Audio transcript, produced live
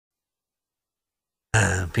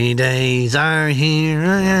Happy days are here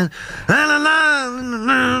again.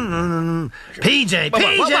 PJ!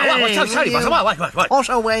 What? Put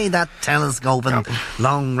away that telescope and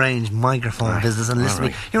long-range microphone business and listen to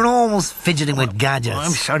me. You're almost fidgeting with gadgets.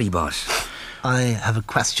 I'm sorry, boss. I have a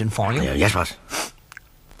question for you. Yes, boss.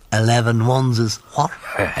 11 ones is what?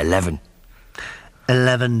 11.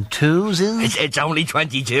 11 twos is? It's only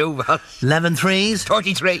 22, boss. 11 threes?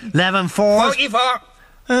 33. 11 fours? 44.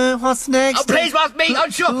 What's next? Oh, please, boss, me, I'm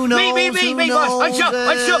sure. Who knows? Me, boss. I'm sure.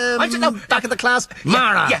 No. Back at the class.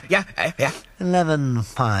 Mara. Yeah. 11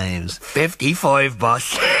 fives. 55,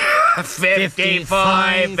 boss.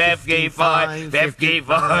 55.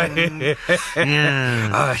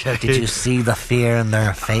 Yeah. Did you see the fear in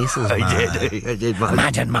their faces, Mara? I did, boss.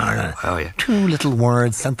 Imagine, Mara. Oh, yeah. 2 little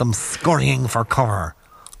words sent them scurrying for cover.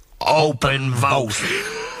 Open vote.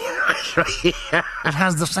 It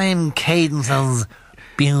has the same cadence as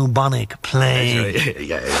bubonic plague.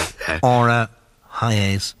 Yeah. Or a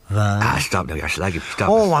hiatus. Stop now, you're slagging. Stop.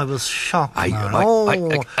 Oh, I was shocked, man.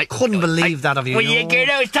 I couldn't believe that of you. Will you get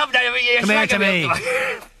out? Stop now. Come here to me.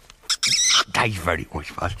 Thanks very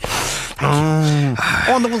much, boss.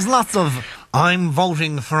 Oh, there was lots of I'm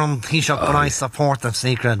voting from Taoiseach, but I support the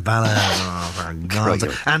secret ballot. Oh, for God's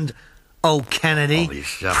sake. And Kennedy,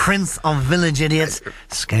 Prince of Village Idiots,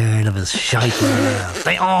 scared of his shite.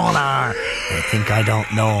 They all are. They think I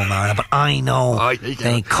don't know, Mara, but I know.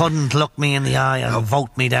 They couldn't look me in the eye and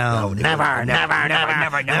vote me down. Never in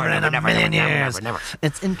a million years.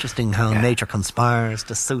 It's interesting how nature conspires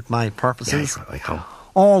to suit my purposes.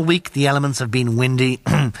 All week the elements have been windy,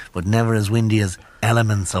 but never as windy as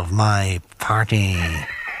elements of my party.